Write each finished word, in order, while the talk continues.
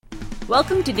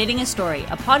Welcome to Knitting a Story,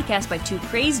 a podcast by two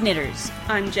crazed knitters.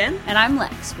 I'm Jen. And I'm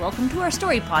Lex. Welcome to our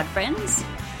story pod, friends.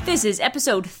 This is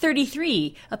episode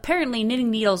 33. Apparently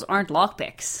knitting needles aren't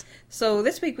lockpicks. So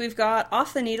this week we've got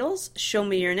Off the Needles, Show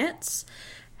Me Your Knits,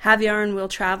 Have Yarn Will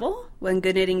Travel, When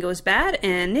Good Knitting Goes Bad,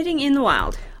 and Knitting in the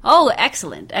Wild. Oh,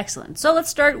 excellent, excellent. So let's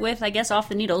start with, I guess, Off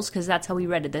the Needles, because that's how we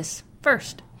read this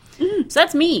first. So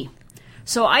that's me.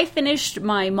 So I finished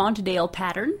my Montedale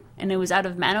pattern, and it was out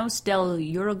of Manos del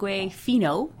Uruguay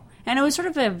Fino, and it was sort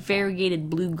of a variegated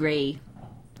blue-gray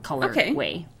color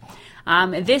way.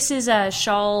 This is a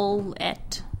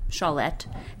shawlette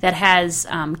that has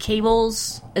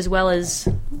cables as well as,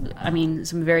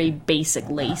 some very basic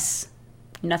lace.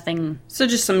 Nothing. So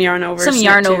just some yarn overs. Some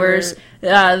yarn overs.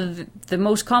 The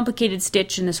most complicated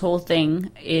stitch in this whole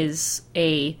thing is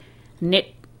a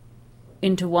knit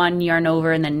into one, yarn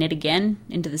over, and then knit again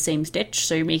into the same stitch.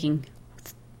 So you're making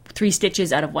 3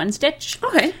 stitches out of 1 stitch.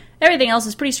 Okay. Everything else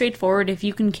is pretty straightforward if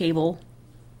you can cable.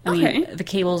 I mean, the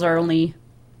cables are only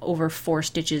over 4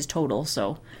 stitches total,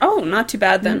 so... Oh, not too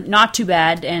bad then. Not too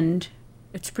bad, and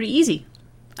it's pretty easy.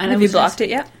 And Have you blocked it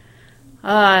yet?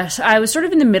 So I was sort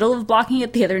of in the middle of blocking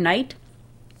it the other night,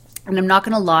 and I'm not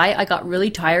going to lie, I got really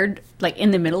tired,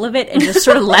 in the middle of it, and just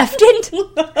sort of left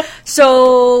it.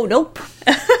 So, nope.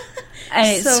 And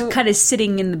it's kind of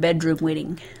sitting in the bedroom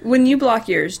waiting. When you block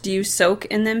yours, do you soak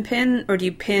and then pin, or do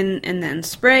you pin and then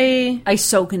spray? I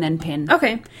soak and then pin.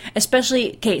 Okay.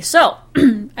 Especially, so,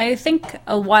 I think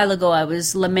a while ago I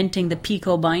was lamenting the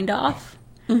Pico bind-off.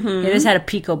 Mm-hmm. It has had a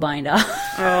Pico bind-off.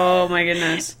 Oh my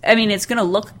goodness. I mean, it's going to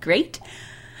look great,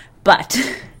 but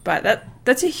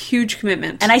that's a huge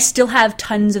commitment. And I still have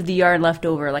tons of the yarn left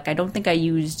over. I don't think I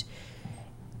used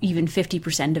even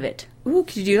 50% of it. Ooh,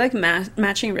 could you do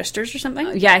matching wristers or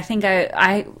something? Yeah, I think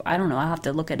I don't know. I'll have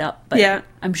to look it up. But yeah,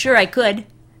 I'm sure I could.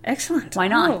 Excellent. Why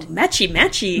not? Oh, matchy.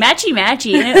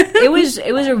 And it was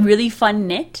a really fun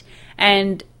knit,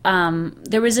 and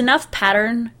there was enough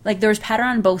pattern. There was pattern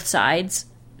on both sides,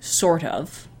 sort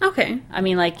of. Okay. I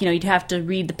mean, you'd have to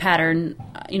read the pattern,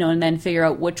 and then figure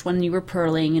out which one you were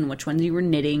purling and which ones you were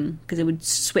knitting, because it would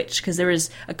switch, because there was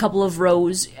a couple of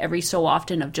rows every so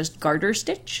often of just garter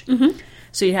stitch. Mm-hmm.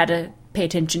 So you had to pay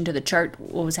attention to the chart,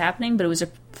 what was happening, but it was a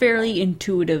fairly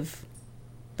intuitive,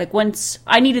 once,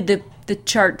 I needed the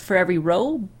chart for every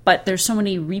row, but there's so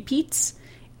many repeats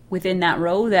within that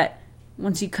row that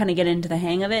once you kind of get into the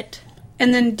hang of it.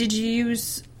 And then did you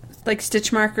use...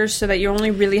 stitch markers so that you're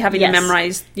only really having to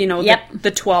memorize,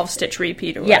 the 12 stitch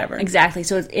repeat or whatever. Yeah, exactly.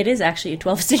 So it is actually a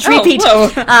 12 stitch repeat. Whoa.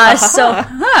 So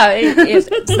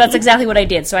that's exactly what I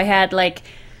did. So I had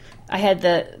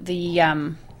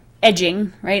the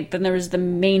edging, right? Then there was the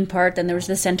main part, then there was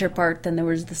the center part, then there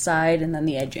was the side, and then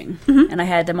the edging. Mm-hmm. And I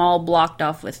had them all blocked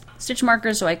off with stitch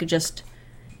markers so I could just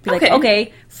be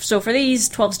okay, so for these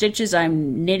 12 stitches,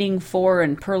 I'm knitting 4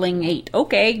 and purling 8.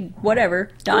 Okay, whatever,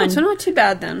 done. Oh, so not too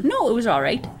bad then. No, it was all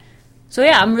right. So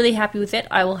yeah, I'm really happy with it.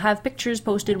 I will have pictures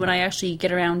posted when I actually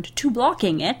get around to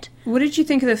blocking it. What did you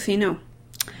think of the Fino?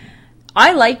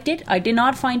 I liked it. I did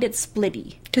not find it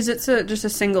splitty. Because it's just a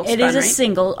single spun, It is a right?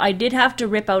 single. I did have to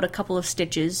rip out a couple of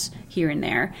stitches here and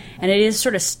there, and it is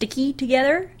sort of sticky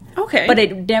together. Okay. But I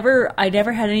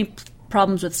never had any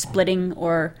problems with splitting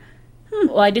or...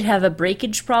 Well, I did have a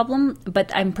breakage problem,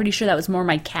 but I'm pretty sure that was more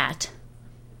my cat.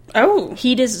 Oh.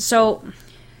 He gets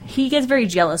very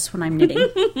jealous when I'm knitting.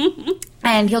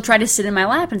 And he'll try to sit in my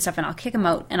lap and stuff, and I'll kick him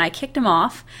out. And I kicked him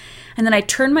off, and then I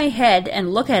turn my head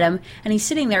and look at him, and he's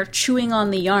sitting there chewing on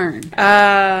the yarn.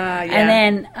 Yeah.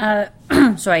 And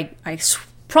then, so I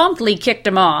promptly kicked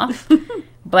him off,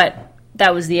 but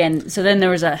that was the end. So then there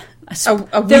was a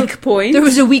weak point? There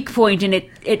was a weak point, and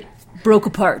it broke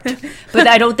apart. But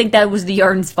I don't think that was the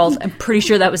yarn's fault. I'm pretty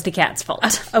sure that was the cat's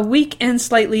fault. A weak and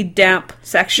slightly damp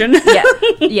section.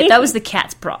 Yeah, that was the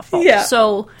cat's fault. Yeah.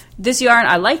 So this yarn,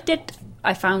 I liked it.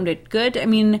 I found it good. I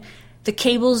mean, the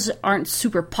cables aren't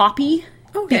super poppy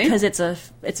because it's a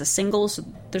single, so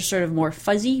they're sort of more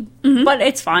fuzzy. Mm-hmm. But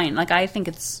it's fine. I think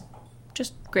it's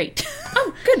just great.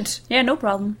 Oh, good. Yeah, no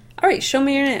problem. All right, show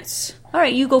me your knits. All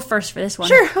right, you go first for this one.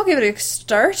 Sure, I'll give it a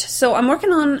start. So I'm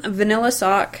working on Vanilla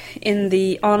Sock in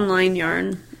the online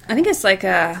yarn. I think it's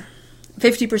a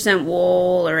 50%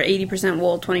 wool or 80%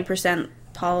 wool, 20%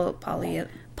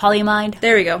 polyamide.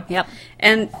 There we go. Yep.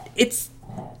 And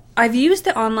I've used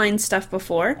the online stuff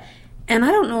before, and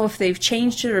I don't know if they've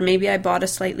changed it or maybe I bought a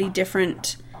slightly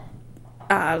different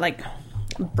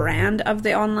brand of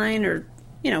the online or,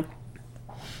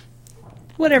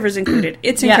 whatever's included.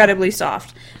 It's incredibly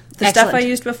soft. The stuff I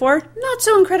used before, not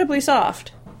so incredibly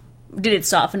soft. Did it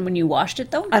soften when you washed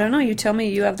it, though? I don't know. You tell me.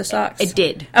 You have the socks. It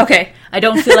did. Okay. I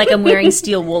don't feel like I'm wearing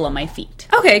steel wool on my feet.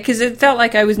 Okay, because it felt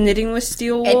like I was knitting with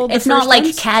steel wool. It's not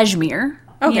like cashmere,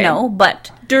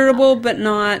 but durable, but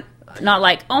not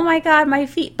like, oh my god, my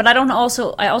feet. But I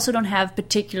also don't have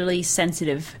particularly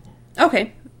sensitive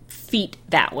feet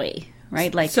that way,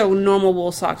 right? Like, so normal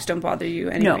wool socks don't bother you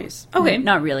anyways. No, okay,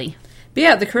 not really. But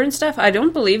yeah, the current stuff, I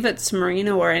don't believe it's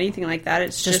merino or anything like that.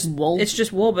 It's just wool. It's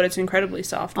just wool, but it's incredibly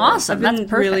soft wool. Awesome, I've been that's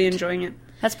perfect. really enjoying it.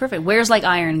 That's perfect. Wears like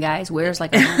iron, guys. Wears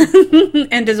like iron.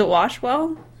 And does it wash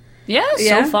well? Yeah,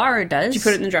 so far it does. Did you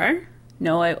put it in the dryer?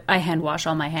 No, I hand wash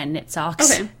all my hand knit socks.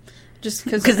 Okay. Just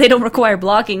because they don't require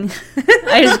blocking.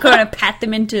 I just kind of pat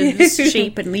them into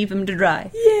shape and leave them to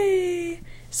dry. Yay!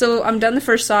 So I'm done the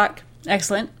first sock.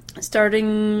 Excellent. Actually,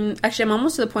 I'm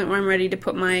almost to the point where I'm ready to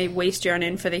put my waist yarn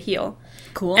in for the heel.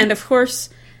 Cool. And of course,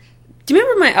 do you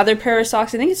remember my other pair of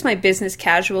socks? I think it's my business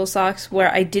casual socks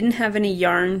where I didn't have any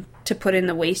yarn to put in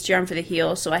the waist yarn for the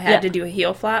heel, so I had to do a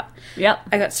heel flap. Yep.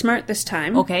 I got smart this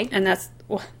time. Okay. And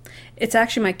it's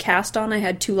actually my cast on. I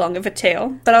had too long of a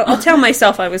tail, but I'll tell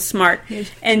myself I was smart.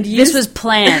 And this was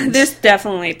planned. This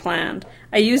definitely planned.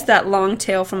 I used that long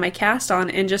tail from my cast on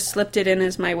and just slipped it in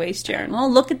as my waist yarn. Oh,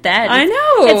 look at that. I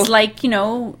know. It's like,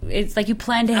 it's like you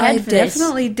planned ahead for this. I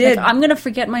definitely did. Like, I'm going to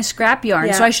forget my scrap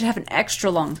yarn, so I should have an extra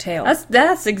long tail.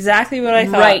 That's exactly what I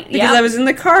thought. Right, because I was in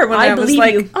the car when I was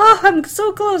like, you. I'm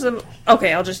so close.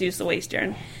 Okay, I'll just use the waist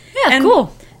yarn. Yeah,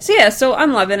 cool. So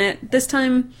I'm loving it. This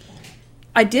time,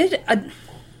 I did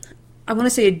I want to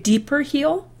say a deeper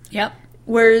heel. Yep.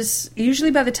 Whereas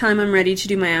usually by the time I'm ready to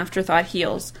do my afterthought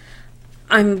heels,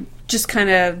 I'm just kind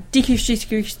of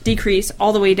decrease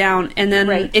all the way down, and then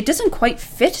it doesn't quite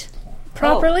fit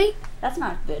properly. Oh, that's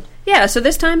not good. Yeah, so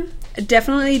this time I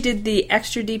definitely did the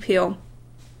extra deep heel.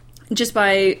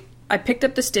 I picked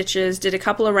up the stitches, did a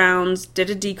couple of rounds, did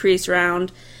a decrease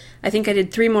round. I think I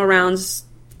did 3 more rounds,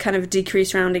 kind of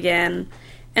decrease round again.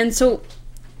 And so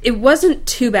it wasn't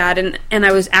too bad, and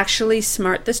I was actually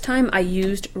smart this time. I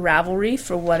used Ravelry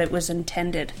for what it was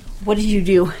intended. What did you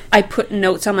do? I put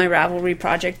notes on my Ravelry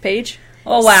project page.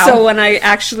 Oh, wow. So when I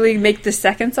actually make the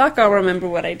second sock, I'll remember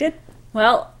what I did.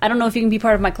 Well, I don't know if you can be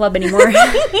part of my club anymore.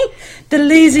 The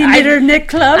Lazy Knitter Knit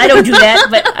Club. I don't do that,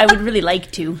 but I would really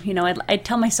like to. I'd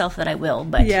tell myself that I will,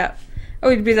 but... Yeah. Oh,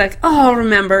 you'd be like, oh, I'll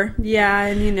remember. Yeah,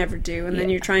 and you never do. And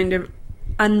then you're trying to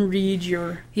unread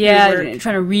your work.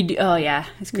 Trying to read... Oh, yeah.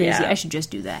 It's crazy. Yeah. I should just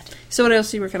do that. So what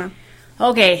else are you working on?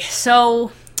 Okay,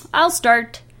 so I'll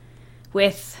start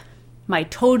with my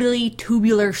Totally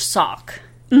Tubular Sock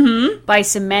by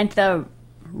Samantha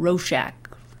Roshak.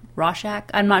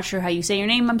 I'm not sure how you say your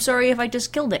name. I'm sorry if I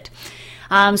just killed it.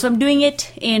 So I'm doing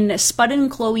it in Spud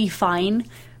and Chloe Fine,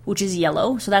 which is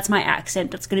yellow. So that's my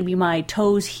accent. That's going to be my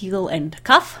toes, heel, and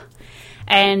cuff.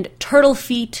 And Turtle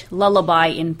Feet Lullaby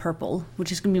in purple,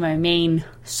 which is going to be my main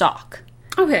sock.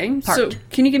 Okay, part. So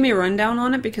can you give me a rundown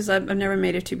on it? Because I've never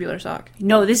made a tubular sock.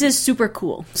 No, this is super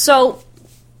cool. So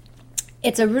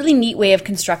it's a really neat way of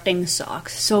constructing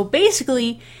socks. So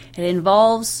basically, it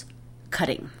involves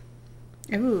cutting.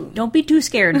 Ooh. Don't be too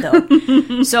scared,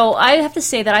 though. So I have to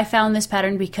say that I found this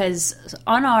pattern because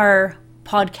on our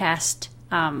podcast,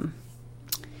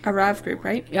 A RAV group,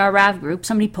 right? Our RAV group,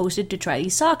 somebody posted to try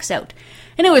these socks out.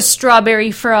 And it was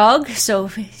Strawberry Frog, so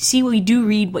see, we do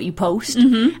read what you post.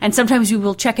 And sometimes we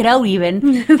will check it out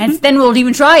even, and then we'll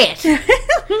even try it.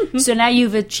 So now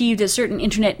you've achieved a certain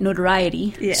internet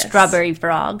notoriety. Yes. Strawberry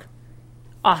Frog.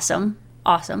 Awesome.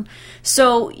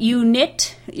 So you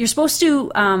knit, you're supposed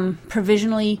to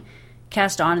provisionally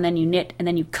cast on, and then you knit, and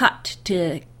then you cut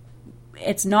to,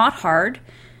 it's not hard.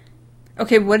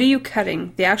 Okay, what are you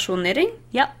cutting? The actual knitting?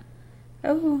 Yep.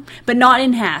 Oh. But not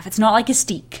in half. It's not like a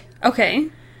steek. Okay.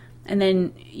 And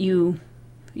then you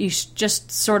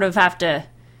just sort of have to,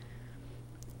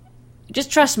 just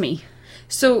trust me.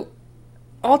 So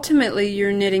ultimately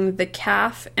you're knitting the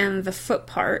calf and the foot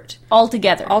part all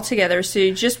together. So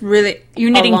you just really, you're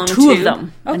knitting two of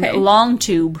them. Okay. A long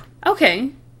tube.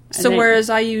 Okay. So then, whereas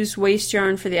I use waist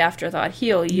yarn for the afterthought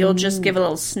heel, you'll just give a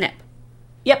little snip.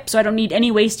 Yep, so I don't need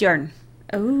any waist yarn.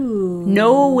 Oh.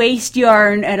 No waist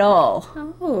yarn at all.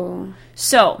 Oh.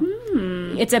 So,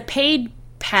 it's a paid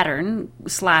pattern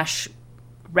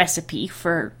 / recipe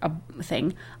for a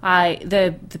thing.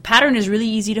 The pattern is really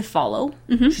easy to follow.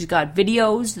 She's got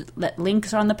videos,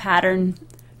 links on the pattern.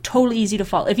 Totally easy to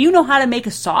follow. If you know how to make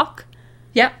a sock,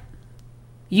 Yep.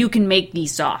 you can make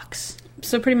these socks.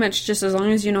 So pretty much just as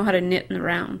long as you know how to knit in the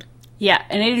round. Yeah,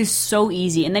 and it is so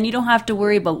easy. And then you don't have to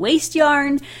worry about waist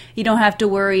yarn. You don't have to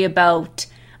worry about,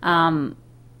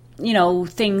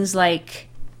 things like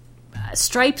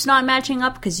stripes not matching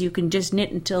up, because you can just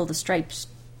knit until the stripes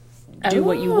do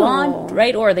what you want,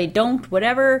 right? Or they don't,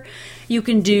 whatever. You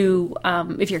can do,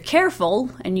 if you're careful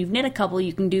and you've knit a couple,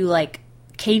 you can do like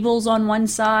cables on one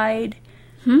side,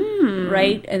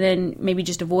 right? And then maybe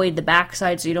just avoid the back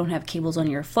side so you don't have cables on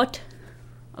your foot,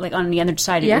 like on the other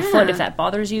side of your foot, if that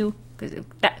bothers you. Because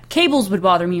cables would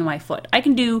bother me on my foot. I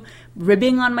can do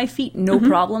ribbing on my feet, no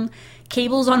problem.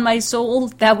 Cables on my sole,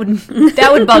 that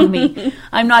would bug me.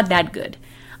 I'm not that good.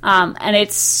 And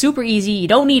it's super easy. You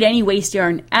don't need any waste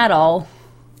yarn at all.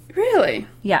 Really?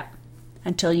 Yeah.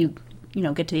 Until you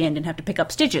get to the end and have to pick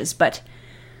up stitches. But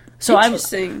so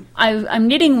interesting. I'm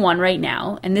knitting one right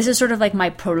now, and this is sort of like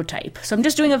my prototype. So I'm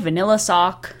just doing a vanilla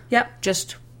sock. Yep.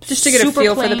 Just to get a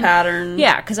feel for the pattern.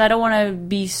 Yeah, because I don't want to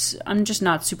be... I'm just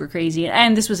not super crazy.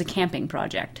 And this was a camping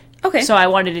project. Okay. So I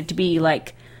wanted it to be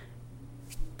like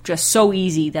just so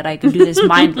easy that I could do this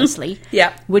mindlessly.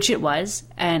 Yeah. Which it was.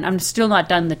 And I'm still not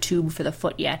done the tube for the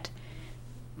foot yet.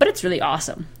 But it's really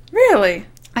awesome. Really?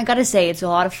 I gotta say, it's a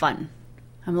lot of fun.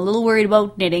 I'm a little worried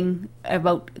about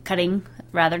cutting,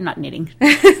 rather, not knitting.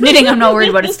 Knitting I'm not worried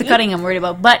about, it's the cutting I'm worried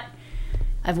about. But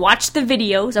I've watched the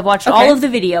videos, I've watched all of the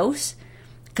videos,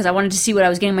 because I wanted to see what I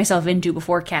was getting myself into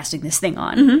before casting this thing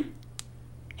on.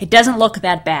 It doesn't look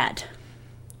that bad.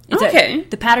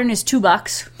 The pattern is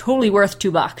 $2, totally worth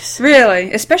 $2.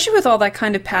 Really? Especially with all that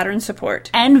kind of pattern support.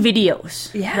 And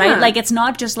videos. Yeah. Right? Like, it's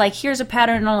not just like, here's a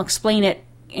pattern and I'll explain it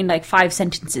in like 5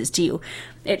 sentences to you.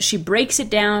 She breaks it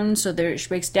down, so she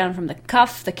breaks it down from the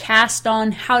cuff, the cast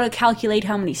on, how to calculate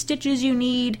how many stitches you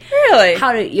need.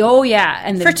 Really? Oh yeah.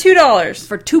 And for $2?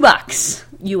 For $2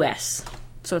 US.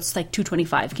 So it's like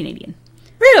 $2.25 Canadian.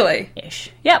 Really?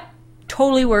 Ish. Yep.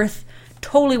 Totally worth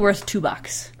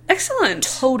 $2. Excellent.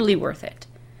 Totally worth it.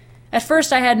 At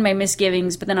first I had my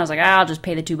misgivings, but then I was like, I'll just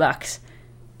pay the $2.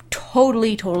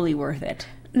 Totally worth it.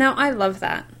 Now, I love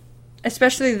that.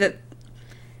 Especially that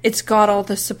it's got all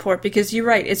the support, because you're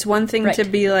right, it's one thing to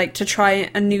be like, to try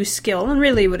a new skill, and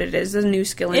really what it is a new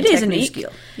skill and technique. It is a new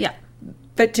skill, yeah.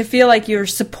 But to feel like you're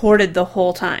supported the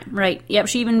whole time. Right, yep,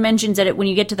 she even mentions that when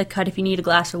you get to the cut, if you need a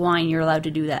glass of wine, you're allowed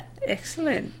to do that.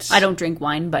 Excellent. I don't drink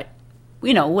wine, but,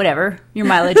 whatever. Your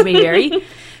mileage may vary.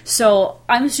 So,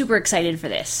 I'm super excited for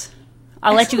this.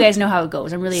 I'll let you guys know how it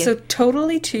goes. I'm really... So,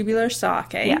 totally tubular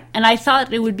sock, eh? Yeah, and I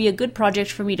thought it would be a good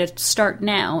project for me to start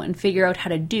now and figure out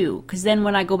how to do, because then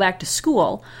when I go back to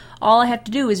school, all I have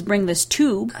to do is bring this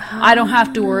tube. I don't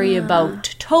have to worry about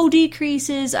toe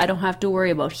decreases. I don't have to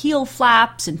worry about heel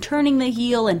flaps and turning the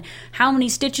heel and how many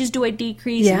stitches do I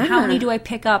decrease and how many do I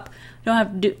pick up. Don't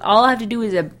have to do... All I have to do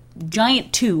is a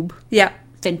giant tube. Yeah.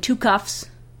 Then 2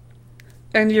 cuffs.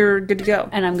 And you're good to go.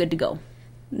 And I'm good to go.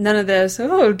 None of this,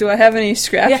 do I have any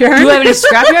scrap yarn? Do I have any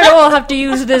scrap yarn? Oh, I'll have to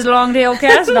use this long tail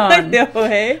cast on. I know,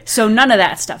 hey? So none of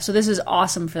that stuff. So this is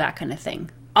awesome for that kind of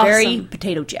thing. Awesome. Very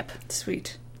potato chip.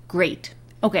 Sweet. Great.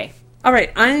 Okay. All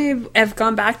right, I have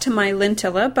gone back to my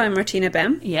Lintilla by Martina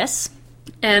Bem. Yes.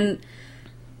 And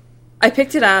I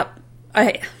picked it up.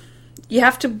 You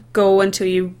have to go until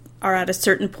you are at a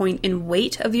certain point in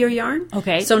weight of your yarn.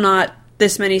 Okay. So not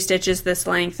this many stitches, this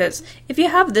length. If you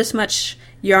have this much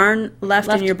yarn left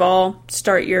in your ball,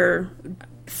 start your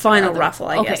final ruffle,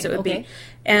 I guess it would be.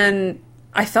 And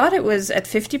I thought it was at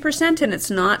 50%, and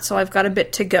it's not, so I've got a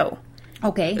bit to go.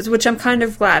 Okay. Which I'm kind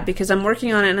of glad, because I'm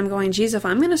working on it, and I'm going, geez, if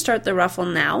I'm going to start the ruffle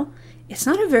now, it's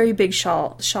not a very big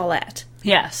shawlette.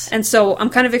 Yes. And so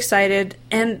I'm kind of excited,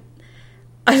 and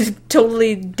I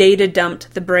totally data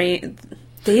dumped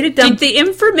the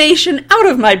information out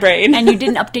of my brain. And you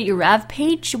didn't update your Rav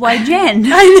page? Why, Jen?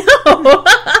 I know.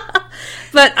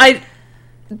 But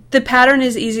the pattern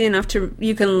is easy enough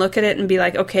you can look at it and be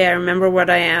like, okay, I remember what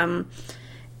I am,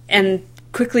 and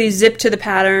quickly zip to the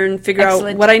pattern, figure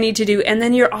out what I need to do, and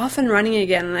then you're off and running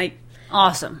again.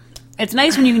 Awesome. It's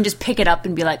nice when you can just pick it up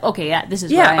and be like, okay, yeah, this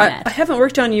is where I'm at. I haven't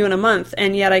worked on you in a month,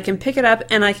 and yet I can pick it up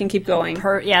and I can keep going.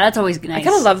 That's always nice. I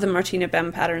gotta love the Martina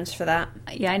Bem patterns for that.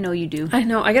 Yeah, I know you do. I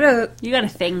know. You got a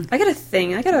thing. I got a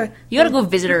thing. You gotta go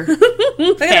visit her. I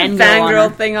got a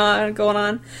fangirl thing going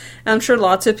on. I'm sure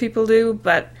lots of people do,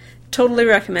 but totally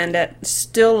recommend it.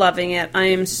 Still loving it. I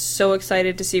am so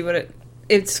excited to see what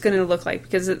it's going to look like,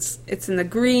 because it's in the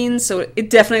green, so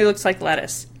it definitely looks like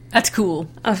lettuce. That's cool.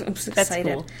 I'm so excited. That's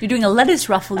cool. You're doing a lettuce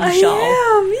ruffle shawl.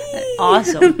 Yeah, me.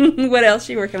 Awesome. What else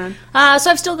are you working on? So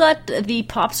I've still got the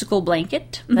popsicle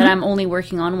blanket that I'm only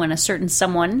working on when a certain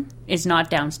someone is not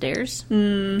downstairs.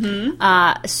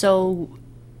 Mm-hmm.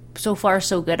 So far,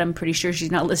 so good. I'm pretty sure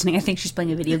she's not listening. I think she's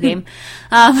playing a video game.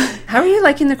 How are you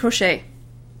liking the crochet?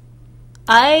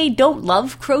 I don't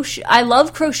love crochet. I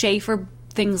love crochet for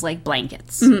things like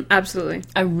blankets. Absolutely.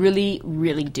 I really,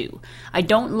 really do. I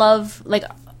don't love, like,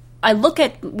 I look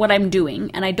at what I'm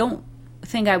doing, and I don't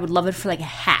think I would love it for, like, a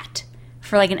hat.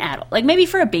 For, like, an adult. Like, maybe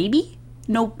for a baby?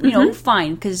 No, you know,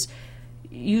 fine, because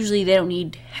usually they don't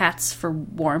need hats for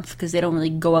warmth, because they don't really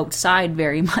go outside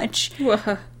very much.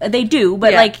 They do,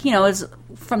 but, like, you know, it's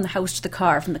from the house to the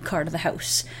car, from the car to the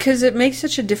house. Because it makes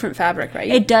such a different fabric, right?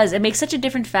 It does. It makes such a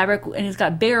different fabric, and it's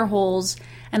got bigger holes.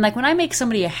 And, like, when I make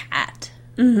somebody a hat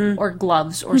or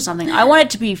gloves or something, I want it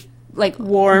to be, like,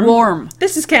 warm.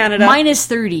 This is Canada. Minus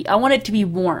 30. I want it to be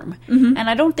warm. And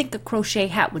I don't think a crochet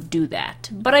hat would do that.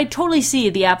 But I totally see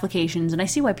the applications, and I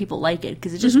see why people like it,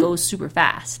 because it just goes super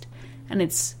fast. And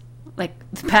it's, like,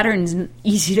 the pattern's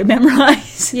easy to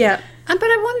memorize. Yeah. But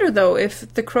I wonder, though,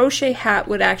 if the crochet hat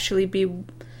would actually be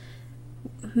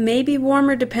maybe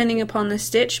warmer depending upon the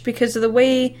stitch, because of the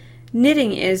way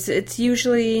knitting is, it's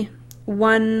usually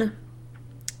one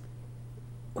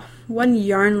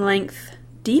yarn length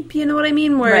deep, you know what I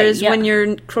mean? Whereas when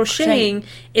you're crocheting,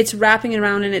 it's wrapping it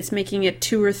around and it's making it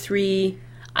 2 or 3.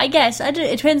 I guess. It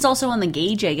depends also on the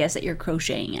gauge, I guess, that you're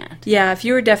crocheting at. Yeah, if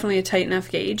you were definitely a tight enough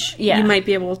gauge, you might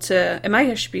be able to... It might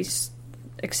actually be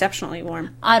exceptionally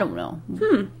warm. I don't know.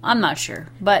 I'm not sure.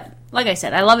 But, like I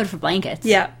said, I love it for blankets.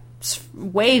 Yeah. It's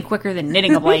way quicker than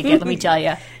knitting a blanket, let me tell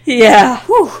you. Yeah.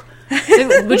 Whew.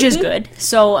 Which is good.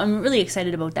 So I'm really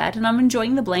excited about that. And I'm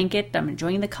enjoying the blanket. I'm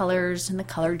enjoying the colors and the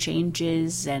color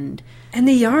changes. And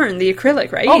the yarn, the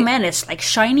acrylic, right? Oh, man, it's like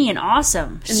shiny and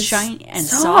awesome. And shiny and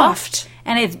soft.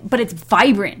 But it's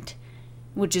vibrant,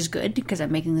 which is good because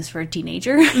I'm making this for a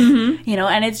teenager. You know,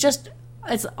 and it's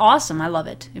awesome. I love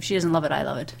it. If she doesn't love it, I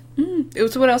love it.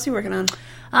 So what else are you working on?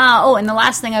 And the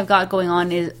last thing I've got going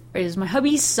on is my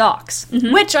hubby's socks,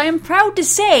 which I am proud to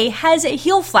say has a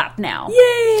heel flap now.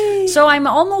 Yay! So I'm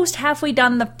almost halfway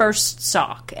done the first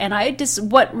sock, and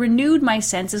what renewed my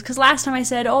senses, because last time I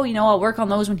said, oh, you know, I'll work on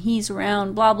those when he's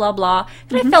around, blah, blah, blah,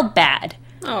 and I felt bad.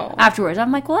 Afterwards.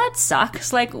 I'm like, well, that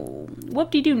sucks. Like,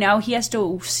 whoop-de-doo, now he has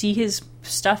to see his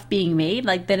stuff being made,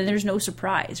 like, then there's no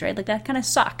surprise, right? Like, that kind of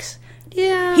sucks.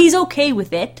 Yeah. He's okay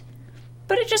with it,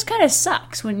 but it just kind of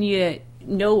sucks when you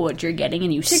know what you're getting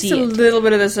and you see it. Takes a little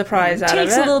bit of the surprise out of it.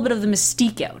 Takes a little bit of the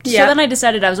mystique out. Yeah. So then I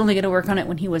decided I was only going to work on it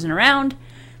when he wasn't around,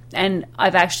 and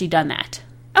I've actually done that.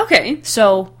 Okay.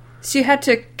 So you had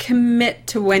to commit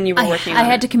to when you were working on it. I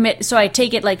had to commit, so I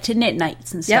take it like to knit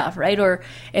nights and stuff, right? Or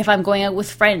if I'm going out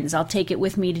with friends, I'll take it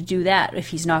with me to do that if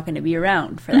he's not going to be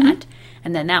around for that.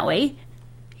 And then that way,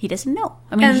 he doesn't know.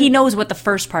 I mean, he knows what the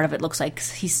first part of it looks like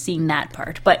 'cause he's seen that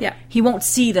part. But he won't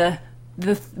see the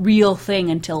real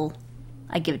thing until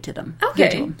I give it to them. Okay. Give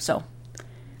it to him, so.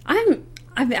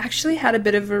 I've actually had a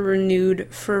bit of a renewed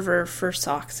fervor for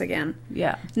socks again.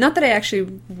 Yeah. Not that I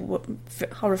actually...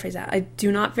 I'll rephrase that. I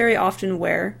do not very often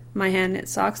wear my hand-knit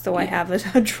socks, though I have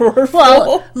a drawer full.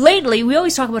 Well, lately, we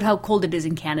always talk about how cold it is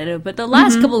in Canada, but the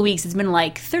last couple of weeks, it's been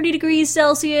like 30 degrees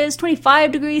Celsius,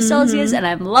 25 degrees Celsius, and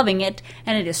I'm loving it.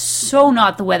 And it is so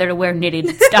not the weather to wear knitted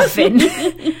stuff in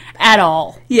at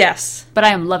all. Yes. But I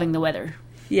am loving the weather.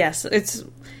 Yes, it's...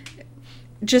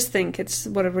 Just think, it's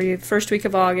first week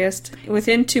of August.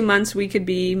 Within 2 months, we could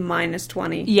be minus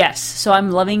 20. Yes, so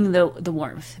I'm loving the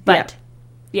warmth. But,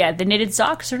 yeah, the knitted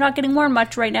socks are not getting warm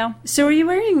much right now. So are you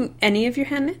wearing any of your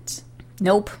hand knits?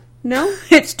 Nope. No?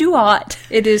 It's too hot.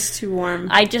 It is too warm.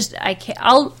 I can't.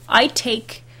 I'll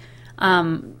take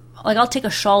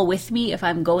a shawl with me if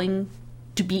I'm going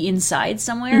to be inside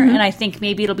somewhere, and I think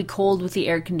maybe it'll be cold with the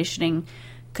air conditioning.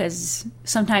 Because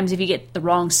sometimes if you get the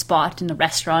wrong spot in the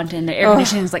restaurant and the air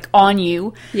conditioning is like on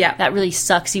you, that really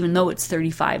sucks even though it's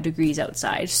 35 degrees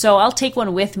outside. So I'll take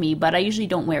one with me, but I usually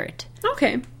don't wear it.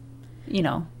 Okay. You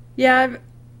know. Yeah,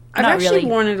 I've actually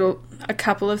worn it a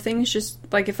couple of things. Just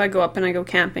like if I go up and I go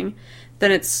camping,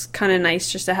 then it's kind of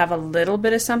nice just to have a little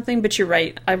bit of something. But you're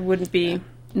right, I wouldn't be...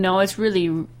 No, it's really,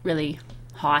 really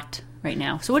hot right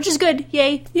now. So which is good.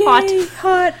 Yay. Yay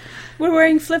hot. We're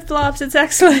wearing flip-flops. It's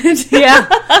excellent. Yeah.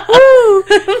 Woo!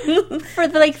 For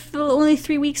the only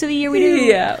 3 weeks of the year we do.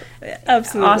 Yeah.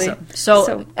 Absolutely. Awesome.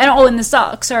 So and the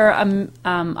socks are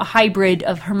a hybrid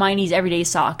of Hermione's Everyday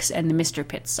Socks and the Mr.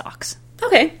 Pitts socks.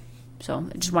 Okay. So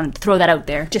I just wanted to throw that out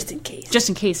there. Just in case. Just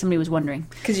in case somebody was wondering.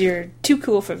 Because you're too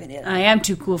cool for vanilla. I am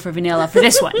too cool for vanilla for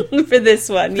this one. For this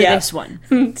one, For this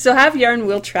one. So have yarn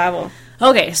will travel.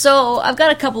 Okay, so I've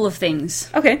got a couple of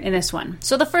things in this one.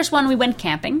 So the first one, we went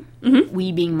camping.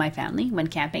 We being my family,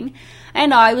 went camping.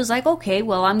 And I was like, okay,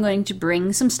 well, I'm going to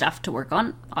bring some stuff to work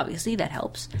on. Obviously, that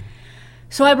helps.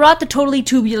 So I brought the Totally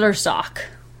Tubular sock.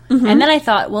 And then I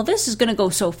thought, well, this is going to go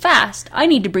so fast, I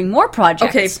need to bring more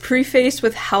projects. Okay, prefaced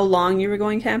with how long you were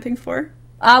going camping for?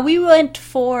 We went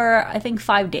for, I think,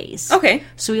 5 days. Okay.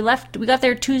 So we got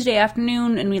there Tuesday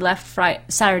afternoon, and we left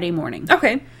Saturday morning.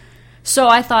 Okay. So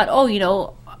I thought,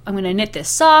 I'm going to knit this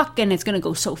sock, and it's going to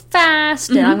go so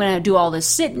fast, and I'm going to do all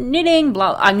this knitting,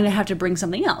 blah, I'm going to have to bring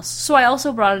something else. So I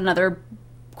also brought another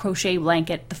crochet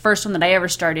blanket, the first one that I ever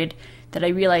started, that I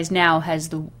realize now has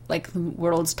the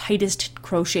world's tightest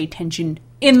crochet tension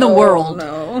in the world.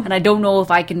 No. And I don't know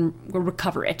if I can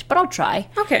recover it, but I'll try.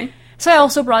 Okay. So I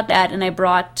also brought that, and I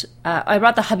brought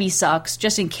the hubby socks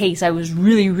just in case I was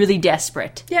really, really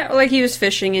desperate. Yeah, like he was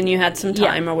fishing and you had some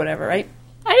time or whatever, right?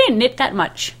 I didn't knit that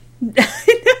much.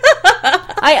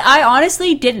 I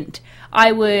honestly didn't.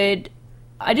 I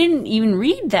didn't even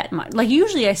read that much. Like,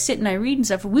 usually I sit and I read and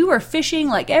stuff. We were fishing,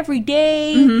 like, every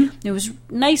day. Mm-hmm. It was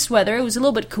nice weather. It was a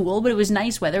little bit cool, but it was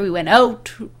nice weather. We went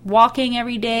out walking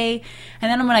every day.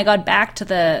 And then when I got back to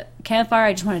the campfire,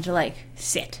 I just wanted to, like,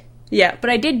 sit. Yeah. But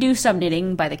I did do some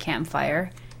knitting by the campfire.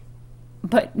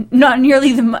 But not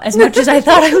nearly as much as I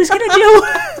thought I was going to do.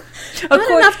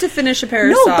 Not enough to finish a pair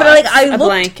of socks, but like,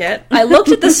 blanket. I looked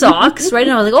at the socks, right,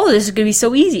 and I was like, this is going to be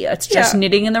so easy. It's just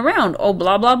knitting in the round. Oh,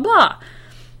 blah, blah, blah.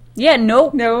 Yeah,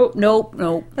 nope.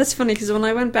 That's funny, because when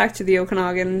I went back to the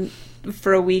Okanagan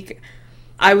for a week,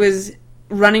 I was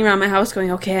running around my house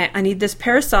going, okay, I need this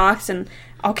pair of socks, and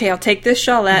okay, I'll take this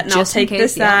shawlette, and I'll take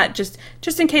that, just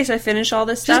in case I finish all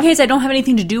this stuff. Just in case I don't have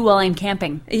anything to do while I'm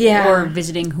camping. Yeah. Or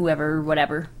visiting whoever,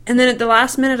 whatever. And then at the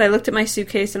last minute, I looked at my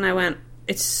suitcase, and I went,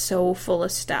 it's so full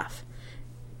of stuff.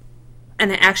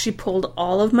 And I actually pulled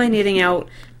all of my knitting out,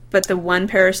 but the one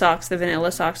pair of socks, the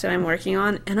vanilla socks that I'm working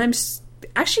on, and I'm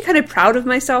actually kind of proud of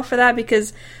myself for that,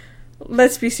 because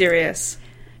let's be serious.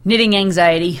 Knitting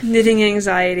anxiety.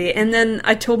 And then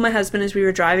I told my husband as we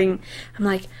were driving, I'm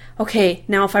like, okay,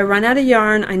 now if I run out of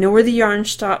yarn, I know where the yarn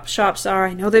shops are.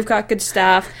 I know they've got good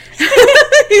stuff.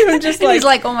 I'm just like, he's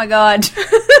like, oh my God,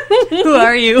 who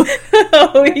are you?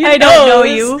 I don't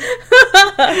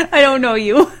know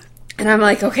you. And I'm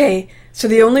like, okay, so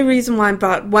the only reason why I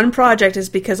bought one project is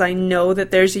because I know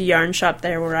that there's a yarn shop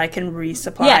there where I can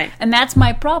resupply. Yeah, and that's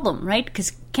my problem, right?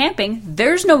 Because camping,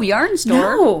 there's no yarn store.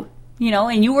 No.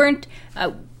 And you weren't...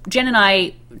 Jen and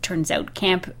I, turns out,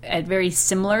 camp at very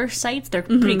similar sites. They're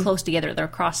pretty close together. They're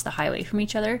across the highway from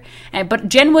each other. But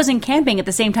Jen wasn't camping at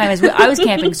the same time as I was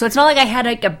camping. So it's not like I had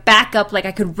like a backup, like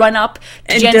I could run up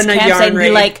to Jen's campsite and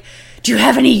be like, do you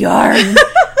have any yarn?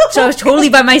 So I was totally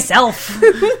by myself.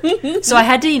 So I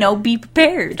had to, be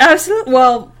prepared. Absolutely.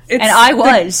 Well... and I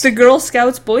was. The Girl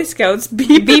Scouts, Boy Scouts,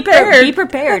 be prepared. Be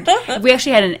prepared. We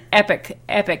actually had an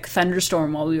epic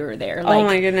thunderstorm while we were there. Like, oh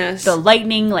my goodness. The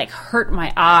lightning, hurt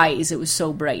my eyes. It was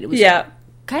so bright. It was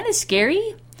kind of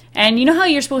scary. And you know how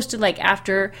you're supposed to,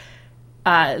 after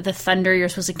the thunder, you're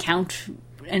supposed to count?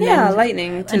 And then,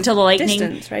 lightning. Until the lightning.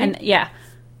 Distance, right? And,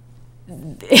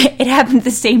 it happened at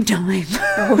the same time.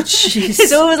 Oh, jeez.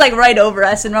 So it was right over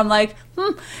us, and I'm like,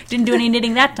 didn't do any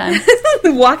knitting that time.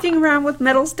 Walking around with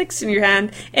metal sticks in your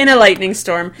hand in a lightning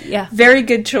storm. Yeah. Very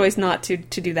good choice not to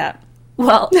do that.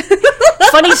 Well,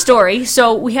 funny story.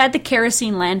 So we had the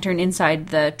kerosene lantern inside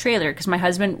the trailer because my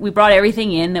husband, we brought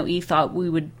everything in that we thought we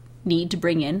would need to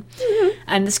bring in,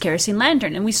 and this kerosene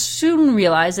lantern. And we soon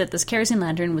realized that this kerosene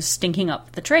lantern was stinking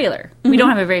up the trailer. We don't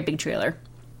have a very big trailer.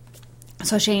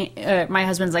 So my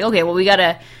husband's like, okay, well, you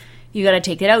gotta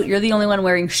take it out. You're the only one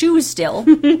wearing shoes still,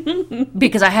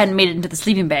 because I hadn't made it into the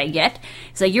sleeping bag yet.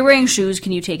 He's like, you're wearing shoes.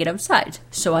 Can you take it outside?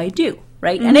 So I do,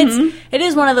 right? And it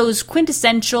is one of those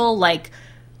quintessential,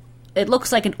 it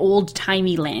looks like an old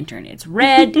timey lantern. It's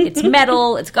red, it's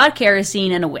metal, it's got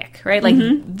kerosene and a wick, right?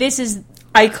 This is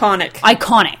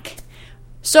iconic.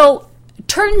 So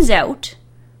turns out,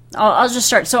 I'll just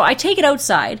start. So I take it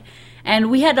outside.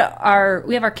 And we have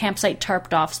our campsite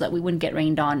tarped off so that we wouldn't get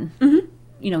rained on. Mm-hmm.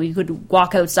 You could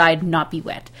walk outside and not be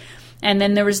wet. And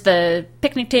then there was the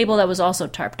picnic table that was also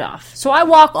tarped off. So I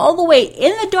walk all the way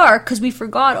in the dark because we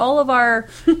forgot all of our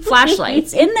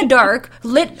flashlights in the dark.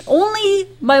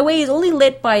 My way is only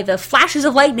lit by the flashes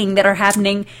of lightning that are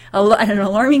happening at an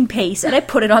alarming pace. And I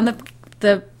put it on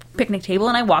the picnic table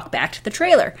and I walk back to the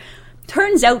trailer.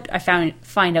 Turns out I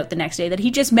find out the next day that he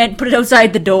just meant put it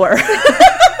outside the door.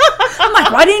 I'm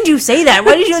like, why didn't you say that?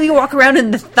 Why did you walk around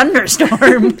in the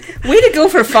thunderstorm? Way to go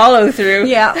for follow through.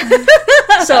 Yeah.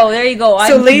 So there you go.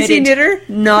 So lazy knitter,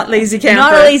 not lazy camper.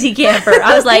 Not a lazy camper.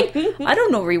 I was like, I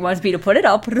don't know where he wants me to put it.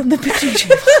 I'll put it on the picnic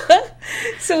table.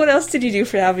 So what else did you do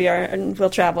for LVR and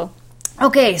Will Travel?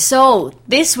 Okay, so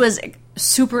this was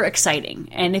super exciting.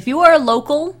 And if you are a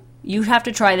local, you have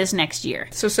to try this next year.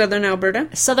 So Southern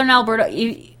Alberta? Southern Alberta,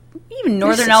 even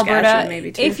Northern Alberta,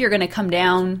 maybe too. If you're going to come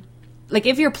down...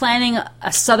 if you're planning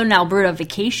a Southern Alberta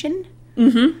vacation,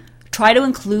 try to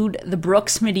include the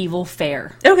Brooks Medieval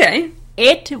Fair. Okay.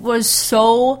 It was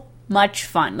so much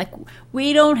fun. Like,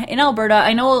 we don't, in Alberta,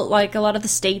 I know like a lot of the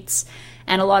states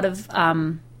and a lot of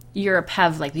Europe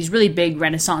have like these really big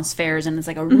Renaissance fairs, and it's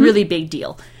like a really big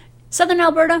deal. Southern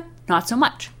Alberta, not so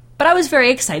much. But I was very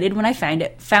excited when I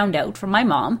found out from my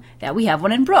mom that we have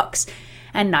one in Brooks.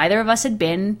 And neither of us had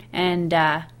been, and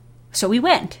so we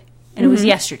went. And it was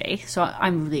yesterday, so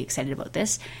I'm really excited about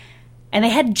this. And they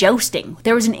had jousting.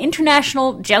 There was an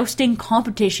international jousting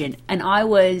competition, and I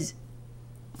was...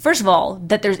 First of all,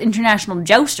 that there's international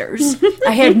jousters.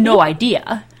 I had no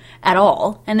idea at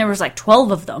all. And there was like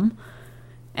 12 of them.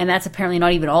 And that's apparently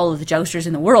not even all of the jousters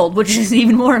in the world, which is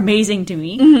even more amazing to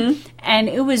me. And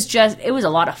it was a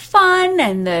lot of fun,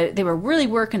 and they were really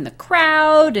working the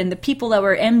crowd, and the people that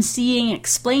were emceeing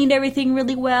explained everything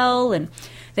really well. And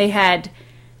they had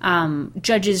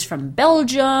judges from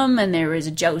Belgium, and there was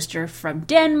a jouster from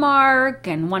Denmark,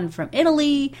 and one from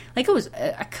Italy. Like, it was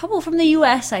a couple from the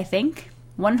US, I think.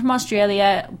 One from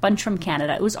Australia, a bunch from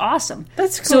Canada. It was awesome.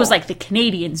 That's cool. So it was like the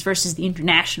Canadians versus the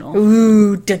international.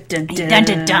 Ooh, dun, dun, dun. Dun,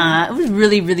 dun, dun. It was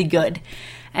really, really good.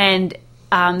 And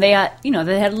they had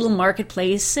a little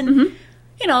marketplace, and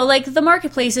like the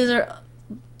marketplaces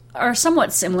are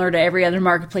somewhat similar to every other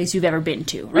marketplace you've ever been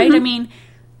to, right? I mean,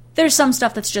 there's some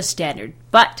stuff that's just standard,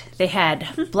 but they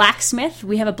had blacksmith.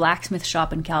 We have a blacksmith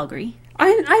shop in Calgary.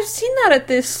 I've seen that at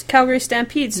this Calgary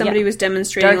Stampede. Somebody was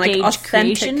demonstrating Dark like Age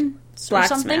authentic creation or blacksmith.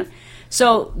 something.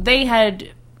 So they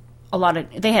had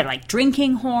like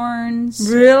drinking horns.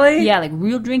 Really? Yeah, like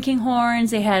real drinking horns.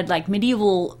 They had like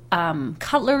medieval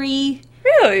cutlery.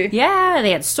 Really? Yeah,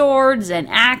 they had swords and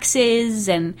axes,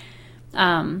 and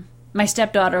my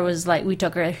stepdaughter was like, we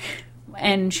took her,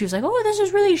 and she was like, "Oh, this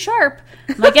is really sharp."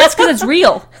 I'm like, "That's because it's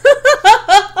real.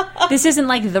 This isn't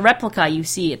like the replica you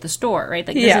see at the store, right?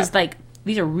 Like, this is like,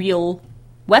 these are real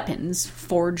weapons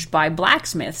forged by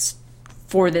blacksmiths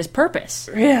for this purpose."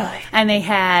 Really? And they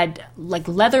had like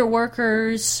leather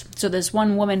workers. So this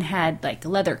one woman had like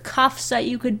leather cuffs that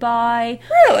you could buy.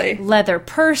 Really? Leather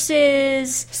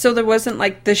purses. So there wasn't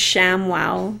like the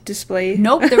ShamWow display?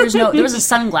 Nope, there was a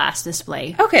sunglass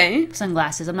display. Okay.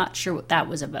 Sunglasses. I'm not sure what that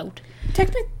was about.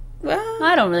 Well,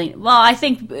 I don't really... Well, I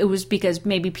think it was because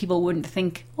maybe people wouldn't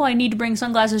think, "Oh, I need to bring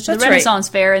sunglasses to the That's right. Renaissance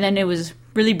Fair," and then it was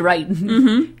really bright.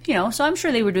 So I'm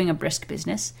sure they were doing a brisk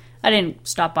business. I didn't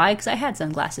stop by because I had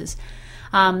sunglasses.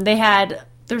 There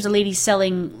was a lady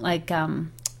selling like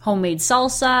homemade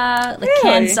salsa, like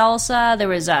canned salsa. There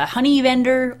was a honey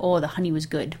vendor. Oh, the honey was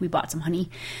good. We bought some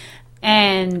honey.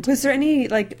 And was there any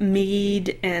like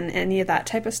mead and any of that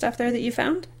type of stuff there that you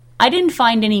found? I didn't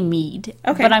find any mead.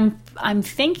 Okay. But I'm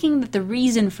thinking that the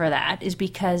reason for that is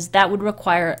because that would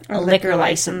require a liquor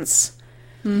license.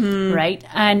 Right?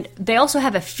 And they also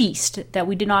have a feast that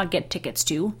we did not get tickets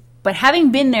to. But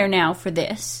having been there now for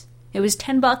this, it was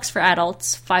 $10 for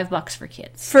adults, $5 for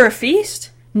kids. For a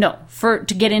feast? No,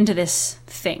 to get into this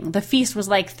thing. The feast was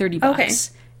like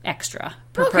 $30 extra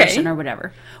per person or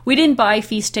whatever. We didn't buy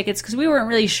feast tickets because we weren't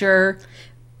really sure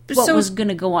what was going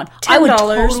to go on.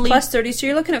 $10 plus 30, so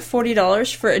you're looking at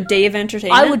 $40 for a day of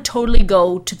entertainment? I would totally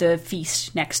go to the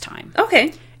feast next time.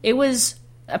 Okay. It was...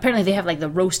 Apparently they have like the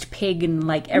roast pig and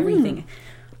like everything.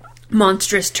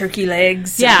 Monstrous turkey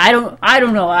legs. Yeah, I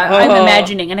don't know. I'm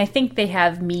imagining, and I think they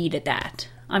have mead at that.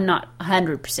 I'm not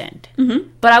 100%.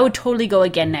 But I would totally go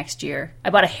again next year. I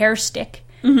bought a hair stick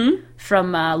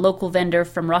from a local vendor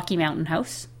from Rocky Mountain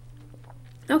House.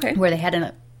 Okay. Where they had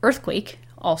an earthquake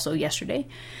also yesterday.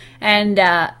 And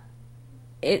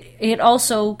it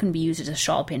also can be used as a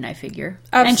shawl pin, I figure.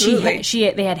 Absolutely.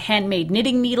 And they had handmade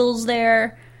knitting needles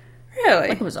there. Really?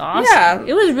 Like, it was awesome. Yeah.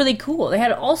 It was really cool. They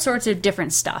had all sorts of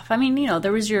different stuff. I mean,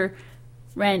 there was your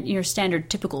standard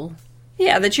typical...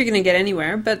 Yeah, that you're going to get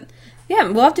anywhere. But, yeah,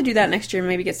 we'll have to do that next year and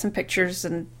maybe get some pictures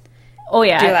and do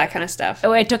that kind of stuff.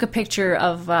 Oh, I took a picture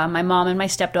of my mom and my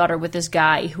stepdaughter with this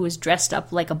guy who was dressed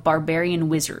up like a barbarian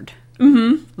wizard.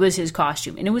 Was his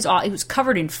costume. And it was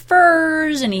covered in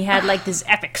furs, and he had, like, this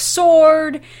epic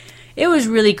sword. It was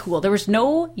really cool. There was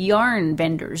no yarn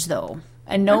vendors, though.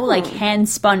 And no, like,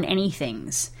 hand-spun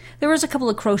anythings. There was a couple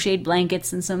of crocheted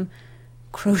blankets and some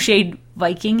crocheted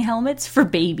Viking helmets for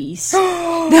babies. They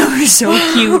were so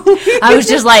cute. I was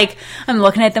just like, I'm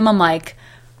looking at them, I'm like,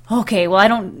 okay, well, I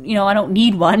don't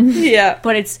need one. Yeah.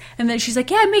 But and then she's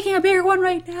like, yeah, I'm making a bigger one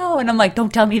right now. And I'm like,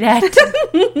 don't tell me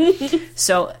that.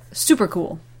 So, super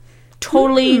cool.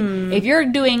 Totally, if you're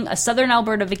doing a Southern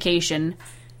Alberta vacation...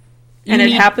 And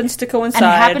it happens to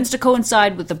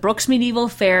coincide with the Brooks Medieval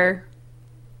Fair...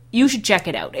 You should check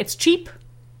it out. It's cheap.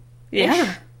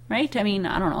 Yeah. Right? I mean,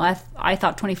 I don't know. I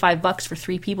thought $25 for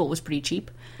 3 people was pretty cheap.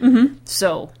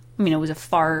 So, I mean, it's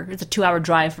a 2-hour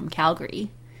drive from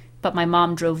Calgary. But my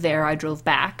mom drove there, I drove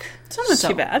back. It's not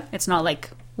too bad. It's not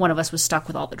like one of us was stuck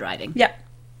with all the driving. Yeah.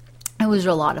 It was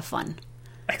a lot of fun.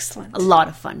 Excellent. A lot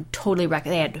of fun. Totally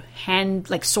recommend. They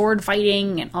had sword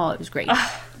fighting, and it was great.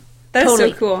 That's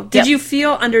totally. so cool. Did you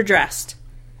feel underdressed?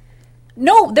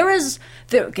 No, there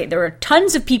were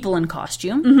tons of people in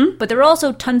costume, but there were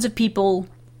also tons of people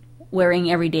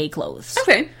wearing everyday clothes.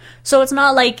 Okay. So it's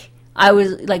not like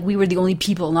we were the only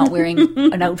people not wearing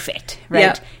an outfit, right?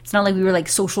 Yeah. It's not like we were like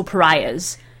social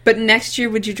pariahs. But next year,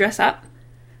 would you dress up?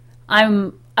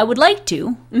 I would like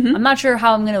to. I'm not sure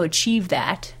how I'm going to achieve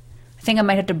that. I think I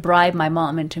might have to bribe my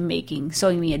mom into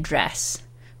sewing me a dress.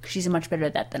 She's much better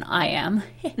at that than I am.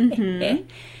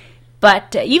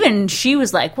 But even she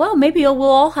was like, well, maybe we'll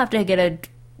all have to get an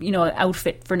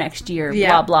outfit for next year,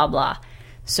 blah, blah, blah.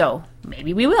 So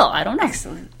maybe we will. I don't know.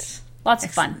 Excellent. Lots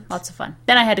of fun.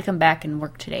 Then I had to come back and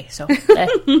work today, so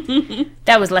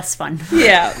that was less fun.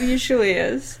 Yeah, usually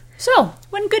is. So,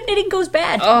 when good knitting goes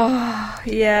bad. Oh,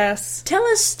 yes. Tell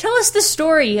us the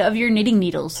story of your knitting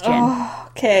needles, Jen. Oh,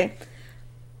 okay.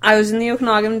 I was in the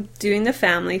Okanagan doing the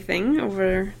family thing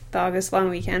over the August long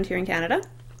weekend here in Canada.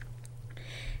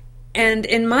 And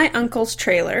in my uncle's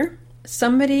trailer,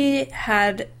 somebody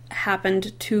had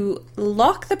happened to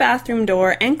lock the bathroom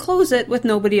door and close it with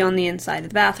nobody on the inside of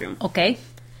the bathroom. Okay.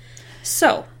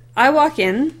 So, I walk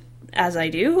in, as I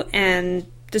do, and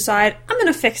decide, I'm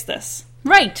going to fix this.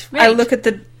 Right. I look at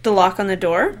the lock on the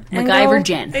door. MacGyver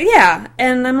Jen. Yeah,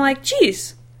 and I'm like,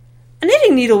 geez, a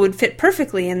knitting needle would fit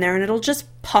perfectly in there and it'll just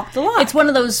pop the lock. It's one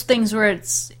of those things where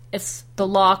it's the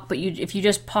lock, but if you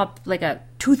just pop like a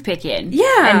toothpick in,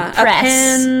 and press, a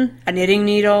pen, a knitting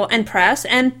needle, and press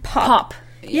and pop.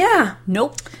 Yeah.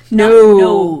 Nope.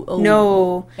 No. Oh.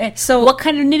 No. So, what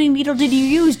kind of knitting needle did you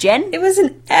use, Jen? It was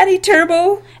an Addy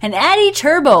Turbo. An Addy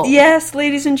Turbo. Yes,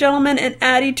 ladies and gentlemen, an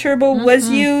Addy Turbo was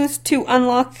used to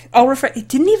unlock. It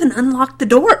didn't even unlock the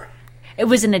door. It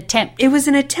was an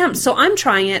attempt. So I'm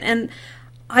trying it, and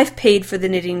I've paid for the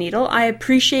knitting needle. I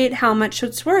appreciate how much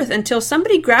it's worth until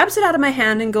somebody grabs it out of my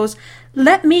hand and goes,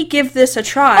 "Let me give this a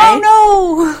try." Oh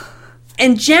no!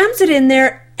 And jams it in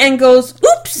there and goes,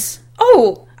 "Oops!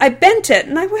 Oh, I bent it."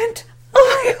 And I went,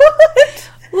 "Oh my god!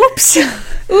 Oops!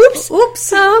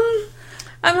 Oops!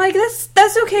 I'm like,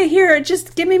 that's okay. Here,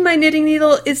 just give me my knitting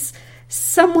needle. It's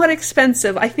somewhat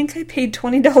expensive. I think I paid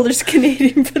 $20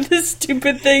 Canadian for this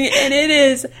stupid thing, and it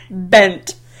is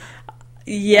bent."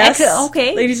 Yes.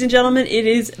 Okay. Ladies and gentlemen, it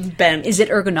is bent. Is it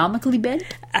ergonomically bent?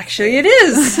 Actually, it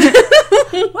is.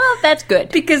 Well, that's good.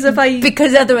 Because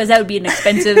otherwise that would be an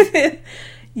expensive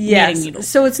knitting needle.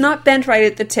 So it's not bent right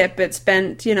at the tip. It's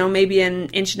bent, maybe an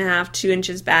 1.5 inches, 2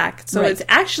 inches back. So It's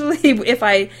actually, if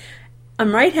I'm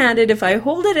right-handed, if I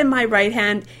hold it in my right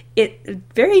hand, it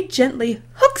very gently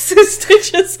hooks the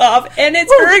stitches off, and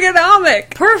it's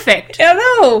ergonomic. Perfect. I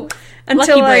know.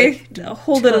 Until I Lucky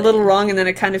hold it a little wrong, and then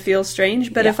it kind of feels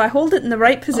strange. But if I hold it in the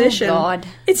right position,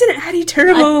 it's an Addy A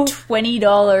Turbo. $20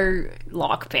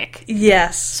 lockpick.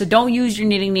 Yes. So don't use your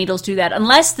knitting needles to do that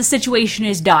unless the situation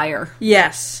is dire.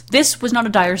 Yes. This was not a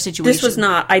dire situation. This was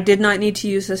not. I did not need to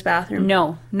use this bathroom.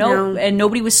 No. And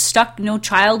nobody was stuck. No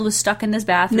child was stuck in this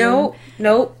bathroom.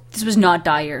 No. This was not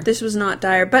dire. This was not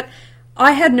dire. But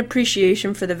I had an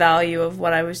appreciation for the value of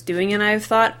what I was doing, and I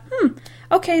thought,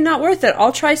 okay, not worth it.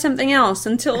 I'll try something else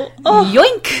until...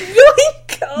 Yoink! Yoink!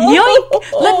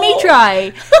 Yoink! Let me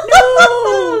try.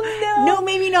 No,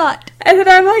 maybe not. And then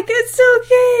I'm like, it's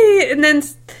okay. And then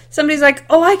somebody's like,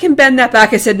 oh, I can bend that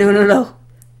back. I said, no.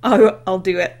 I'll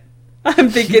do it.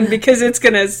 I'm thinking because it's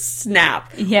going to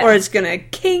snap. Yeah. Or it's going to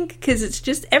kink because it's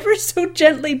just ever so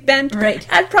gently bent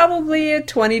at probably a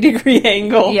 20-degree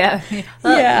angle. Yeah.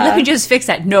 Let me just fix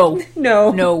that. No,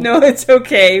 it's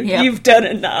okay. Yeah. You've done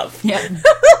enough. Yeah.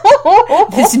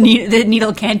 The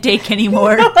needle can't take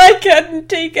anymore. I couldn't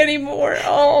take anymore.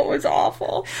 Oh, it was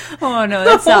awful. Oh, no,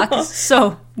 that sucks.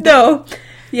 So... No.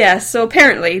 Yes, so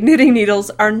apparently knitting needles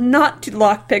are not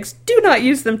lockpicks. Do not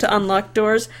use them to unlock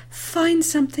doors. Find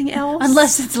something else.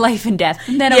 Unless it's life and death.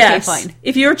 Then okay, fine.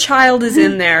 If your child is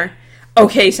in there,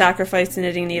 okay, sacrifice the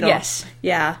knitting needle. Yes.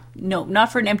 Yeah. No,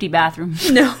 not for an empty bathroom.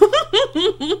 No.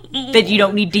 That you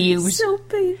don't need to use. So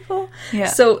painful. Yeah.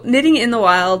 So, Knitting in the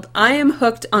Wild, I am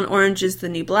hooked on Orange is the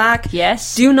New Black.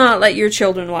 Yes. Do not let your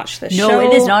children watch this show. No,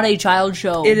 it is not a child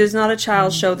show. It is not a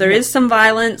child show. There is some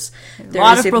violence. A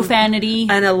lot of profanity.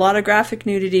 And a lot of graphic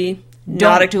nudity.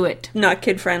 Don't do it. Not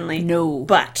kid-friendly. No.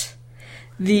 But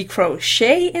the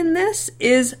crochet in this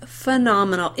is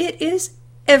phenomenal. It is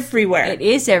everywhere. It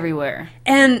is everywhere.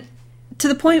 And to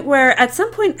the point where at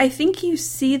some point I think you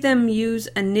see them use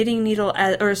a knitting needle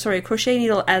a crochet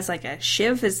needle as like a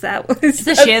shiv. Is that what it's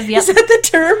a shiv? Yep. Is that the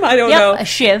term? I don't know. A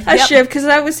shiv. A shiv. Because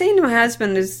I was saying to my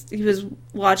husband as he was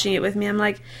watching it with me, I'm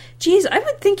like, geez, I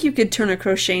would think you could turn a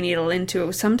crochet needle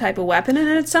into some type of weapon, and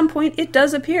at some point it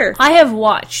does appear. I have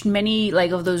watched many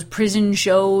like of those prison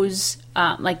shows,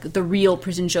 like the real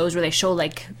prison shows where they show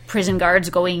like prison guards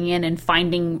going in and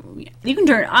finding. You can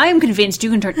turn. I am convinced you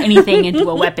can turn anything into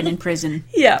a weapon in prison.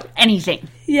 Yeah, anything.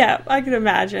 Yeah, I can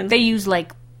imagine. They use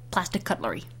like plastic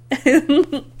cutlery.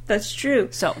 That's true.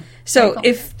 So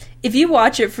if you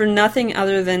watch it for nothing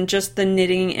other than just the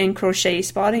knitting and crochet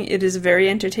spotting, it is a very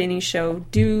entertaining show.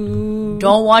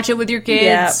 Don't watch it with your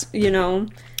kids. Yeah,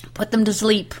 put them to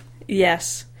sleep.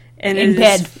 Yes. And in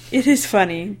bed. It is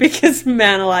funny because,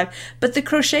 man alive. But the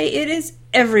crochet, it is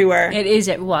everywhere. It is.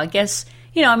 Well, I guess,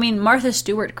 Martha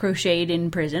Stewart crocheted in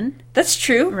prison. That's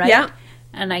true. Right? Yeah.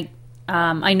 And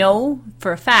I know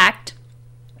for a fact,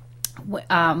 when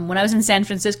I was in San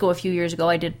Francisco a few years ago,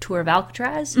 I did a tour of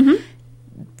Alcatraz. Mm-hmm.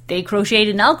 They crocheted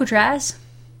in Alcatraz.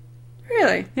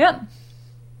 Really? Yep.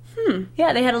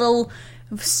 Yeah, they had a little,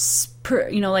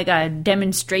 like a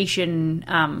demonstration.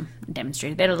 They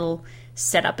had a little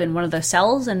setup in one of the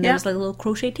cells, and there was like a little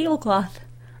crochet tablecloth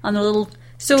on the little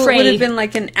So tray. it would have been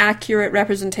like an accurate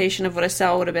representation of what a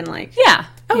cell would have been like. Yeah.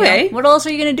 Okay. What else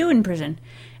are you going to do in prison?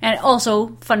 And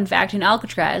also, fun fact, in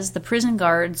Alcatraz, the prison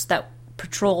guards that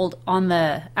patrolled on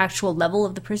the actual level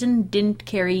of the prison didn't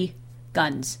carry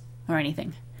guns or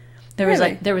anything.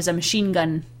 There was a machine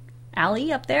gun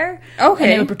alley up there. Okay.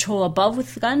 And they would patrol above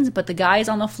with the guns, but the guys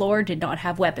on the floor did not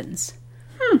have weapons.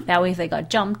 That way, if they got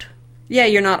jumped, Yeah,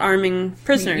 you're not arming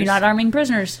prisoners. you're not arming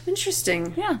prisoners.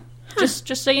 Interesting. Yeah.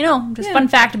 Just so you know. Fun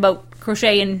fact about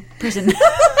crochet in prison.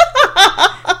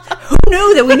 Who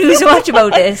knew that we knew so much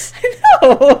about this? I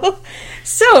know.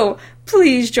 So,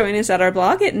 please join us at our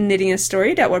blog at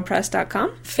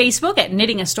knittingastory.wordpress.com. Facebook at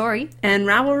Knitting a Story. And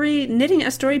Ravelry Knitting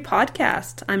a Story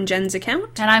podcast. I'm Jen's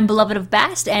account. And I'm Beloved of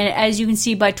Bast. And as you can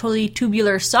see by Totally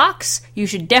Tubular Socks, you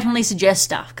should definitely suggest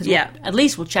stuff. Because at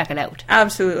least we'll check it out.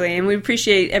 Absolutely. And we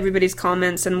appreciate everybody's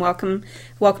comments and welcome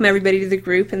everybody to the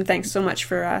group. And thanks so much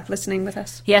for listening with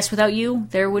us. Yes, without you,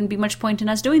 there wouldn't be much point in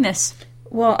us doing this.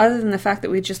 Well, other than the fact that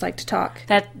we just like to talk.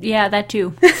 That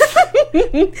too.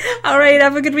 All right.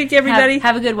 Have a good week, everybody.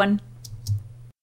 Have a good one.